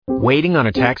Waiting on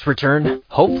a tax return?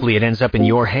 Hopefully it ends up in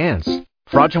your hands.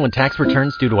 Fraudulent tax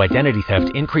returns due to identity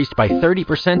theft increased by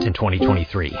 30% in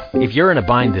 2023. If you're in a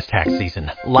bind this tax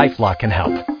season, LifeLock can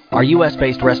help. Our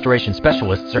U.S.-based restoration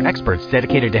specialists are experts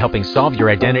dedicated to helping solve your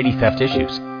identity theft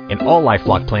issues. And all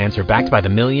LifeLock plans are backed by the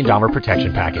 $1 Million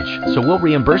Protection Package. So we'll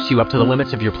reimburse you up to the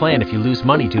limits of your plan if you lose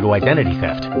money due to identity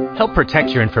theft. Help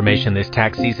protect your information this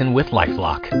tax season with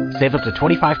LifeLock. Save up to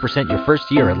 25% your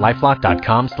first year at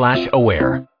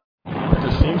LifeLock.com/aware.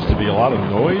 There seems to be a lot of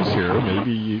noise here.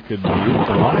 Maybe you could mute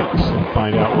the mics and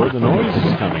find out where the noise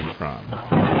is coming from.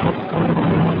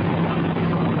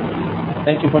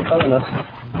 Thank you for telling us.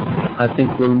 I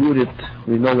think we'll mute it.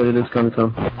 We know where it is coming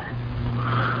from.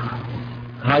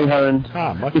 Hi, Haran.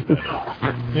 Much better.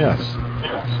 Yes.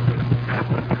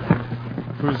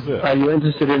 Who's this? Are you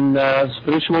interested in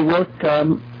spiritual work?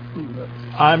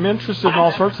 I'm interested in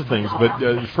all sorts of things, but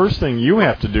the first thing you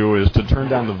have to do is to turn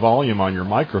down the volume on your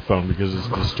microphone because it's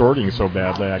distorting so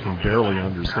badly I can barely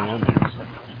understand you.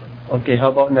 Okay, how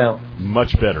about now?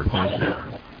 Much better, thank you.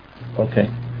 Okay,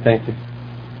 thank you.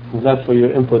 I'm glad for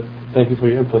your input. Thank you for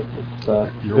your input. It's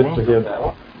You're good welcome. to hear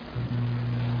that.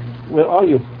 Where are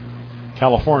you?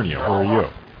 California, where are you?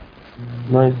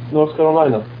 North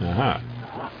Carolina. Uh-huh.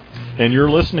 And you're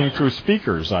listening through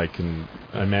speakers, I can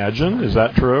imagine. Is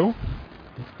that true?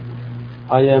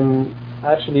 I am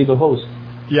actually the host.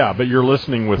 Yeah, but you're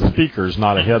listening with speakers,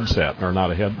 not a headset, or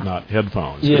not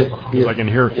headphones. Yes. Because I can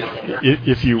hear.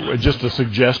 If you just a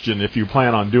suggestion, if you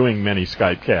plan on doing many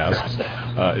Skype casts,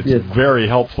 it's very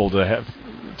helpful to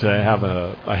have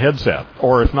a headset,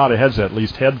 or if not a headset, at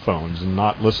least headphones, and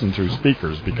not listen through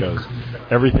speakers, because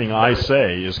everything I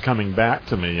say is coming back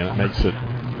to me, and it makes it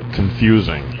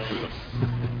confusing.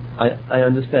 I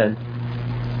understand.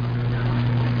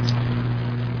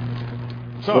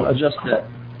 So we'll adjust that.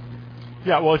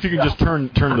 Yeah, well, if you can just turn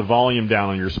the volume down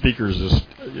on your speakers as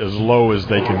low as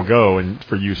they can go, and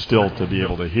for you still to be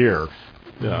able to hear,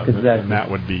 exactly. Then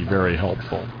that would be very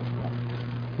helpful.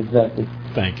 Exactly.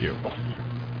 Thank you.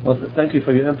 Well, thank you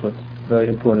for your input. Very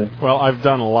important. Well, I've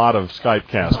done a lot of Skype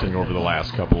casting over the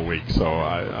last couple of weeks, so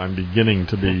I'm beginning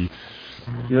to be...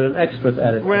 You're an expert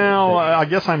at it. Well, I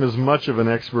guess I'm as much of an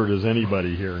expert as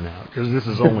anybody here now, because this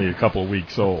is only a couple of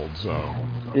weeks old, so...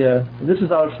 Yeah, this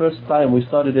is our first time. We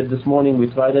started it this morning, we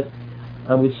tried it,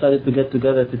 and we decided to get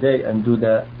together today and do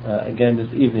that again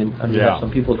this evening. And we have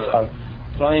some people that are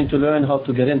trying to learn how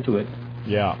to get into it.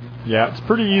 Yeah, it's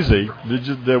pretty easy.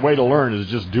 The way to learn is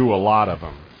just do a lot of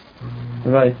them.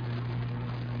 Right.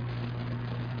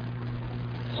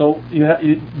 So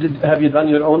have you done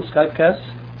your own Skype casts?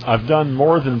 I've done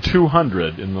more than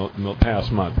 200 in the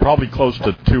past month, probably close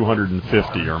to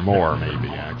 250 or more, maybe,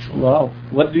 actually. Wow.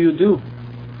 What do you do?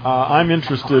 I'm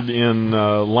interested in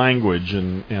language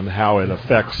and how it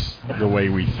affects the way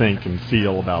we think and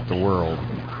feel about the world.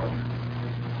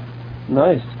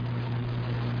 Nice.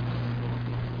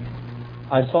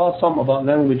 I saw some about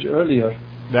language earlier.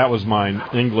 That was mine,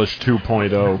 English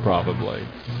 2.0, probably.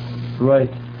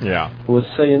 Right. Yeah. I was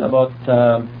saying about...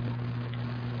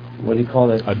 what do you call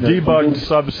it? A debugged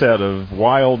subset of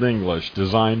wild English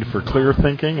designed for clear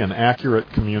thinking and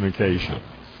accurate communication.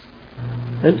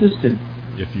 Interesting.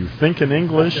 If you think in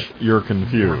English, you're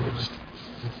confused.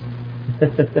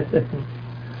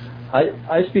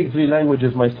 I speak 3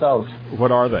 languages myself.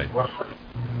 What are they?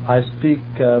 I speak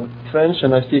French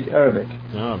and I speak Arabic.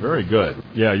 Oh, very good.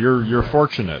 Yeah, you're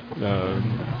fortunate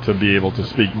to be able to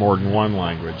speak more than one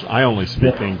language. I only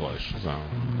speak English, so.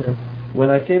 Yeah. When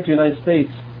I came to the United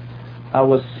States, I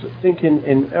was thinking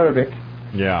in Arabic.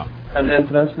 Yeah. And then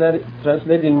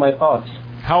translating my thoughts.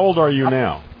 How old are you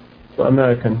now? To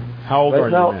American. How old are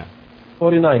you now?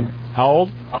 49. How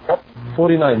old?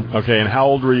 49. Okay, and how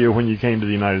old were you when you came to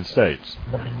the United States?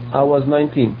 I was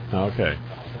 19. Okay.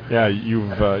 Yeah,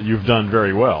 you've done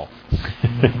very well.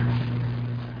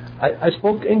 I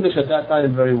spoke English at that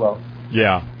time very well.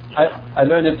 Yeah. I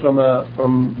learned it from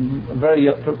very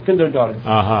from kindergarten.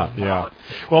 Yeah.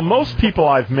 Well, most people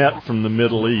I've met from the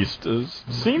Middle East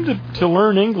seem to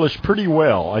learn English pretty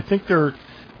well. I think they're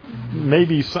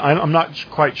maybe, I'm not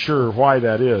quite sure why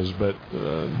that is, but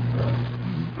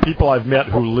people I've met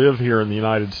who live here in the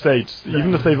United States,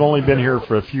 even if they've only been here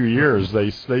for a few years,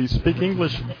 they speak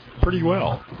English pretty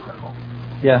well.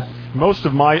 Yeah.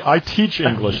 I teach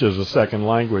English as a second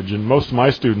language, and most of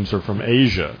my students are from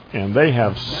Asia, and they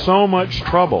have so much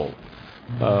trouble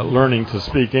learning to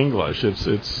speak English.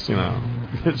 It's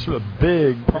a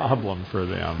big problem for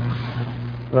them.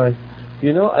 Right.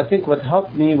 I think what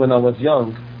helped me when I was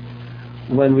young,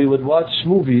 when we would watch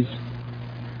movies,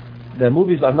 the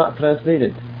movies are not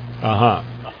translated.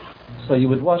 So you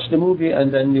would watch the movie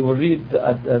and then you would read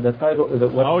the title.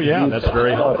 Oh yeah, that's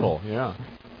very helpful. Yeah.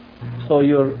 So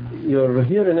you're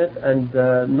hearing it and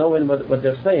knowing what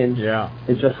they're saying. Yeah.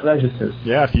 It just registers.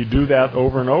 Yeah, if you do that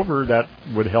over and over, that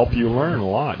would help you learn a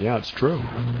lot. Yeah, it's true.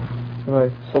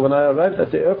 Right. So when I arrived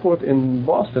at the airport in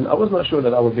Boston, I was not sure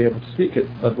that I would be able to speak it,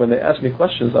 but when they asked me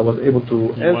questions, I was able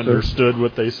to answer. You understood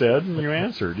what they said and you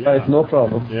answered. Yeah. Right, no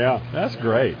problem. Yeah, that's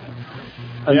great.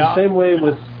 And the same way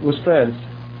with France.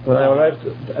 When I arrived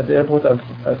at the airport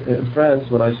in France,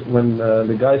 when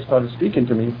the guy started speaking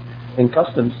to me in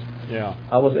customs,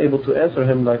 I was able to answer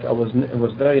him like it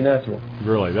was very natural.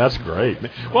 Really, that's great.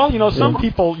 Well, some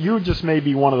people, you just may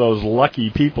be one of those lucky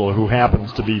people who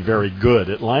happens to be very good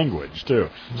at language, too.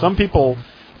 Some people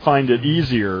find it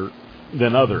easier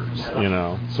than others,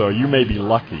 so you may be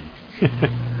lucky.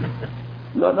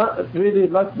 No, not really.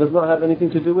 Luck does not have anything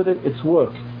to do with it. It's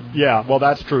work. Yeah, well,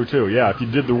 that's true, too. Yeah, if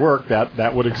you did the work,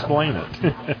 that would explain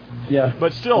it. Yeah.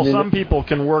 But still, some people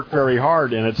can work very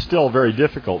hard, and it's still very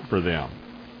difficult for them,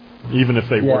 even if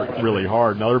they work really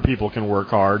hard. And other people can work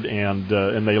hard, and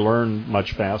they learn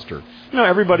much faster.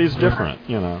 Everybody's different,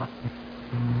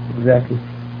 Exactly.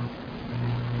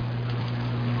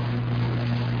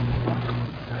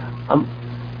 I'm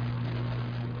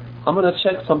going to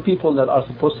check some people that are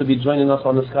supposed to be joining us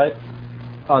on the Skype,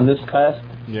 on this cast.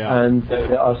 Yeah. And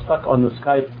they are stuck on the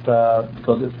Skype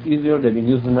because it's easier. They've been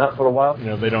using that for a while.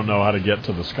 They don't know how to get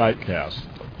to the Skype cast.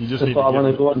 You just need I want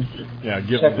to go and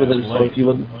check with them. So if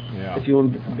you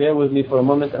would bear with me for a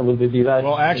moment, and we'll be back.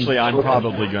 Well, actually, I'm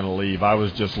probably going to leave. I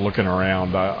was just looking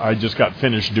around. I just got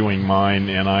finished doing mine,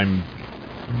 and I'm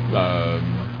a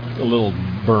little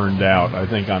burned out. I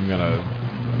think I'm going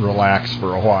to relax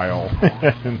for a while.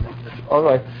 All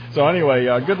right. So anyway,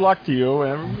 good luck to you,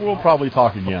 and we'll probably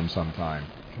talk again sometime.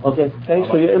 Okay. Thanks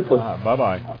for your input.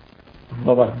 Bye-bye.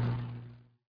 Bye-bye.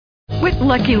 With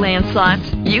Lucky Land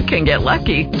Slots, you can get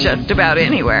lucky just about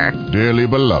anywhere. Dearly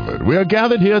beloved, we are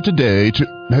gathered here today to...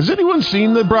 Has anyone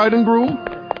seen the bride and groom?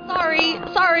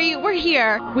 Sorry, we're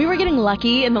here. We were getting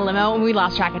lucky in the limo and we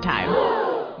lost track of time.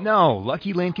 No,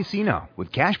 Lucky Land Casino,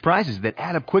 with cash prizes that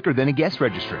add up quicker than a guest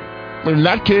registry. In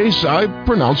that case, I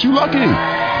pronounce you lucky.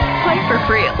 Play for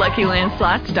free at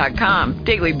LuckyLandSlots.com.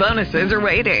 Daily bonuses are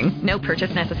waiting. No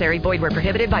purchase necessary. Void where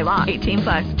prohibited by law.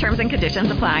 18+. Terms and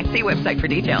conditions apply. See website for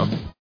details.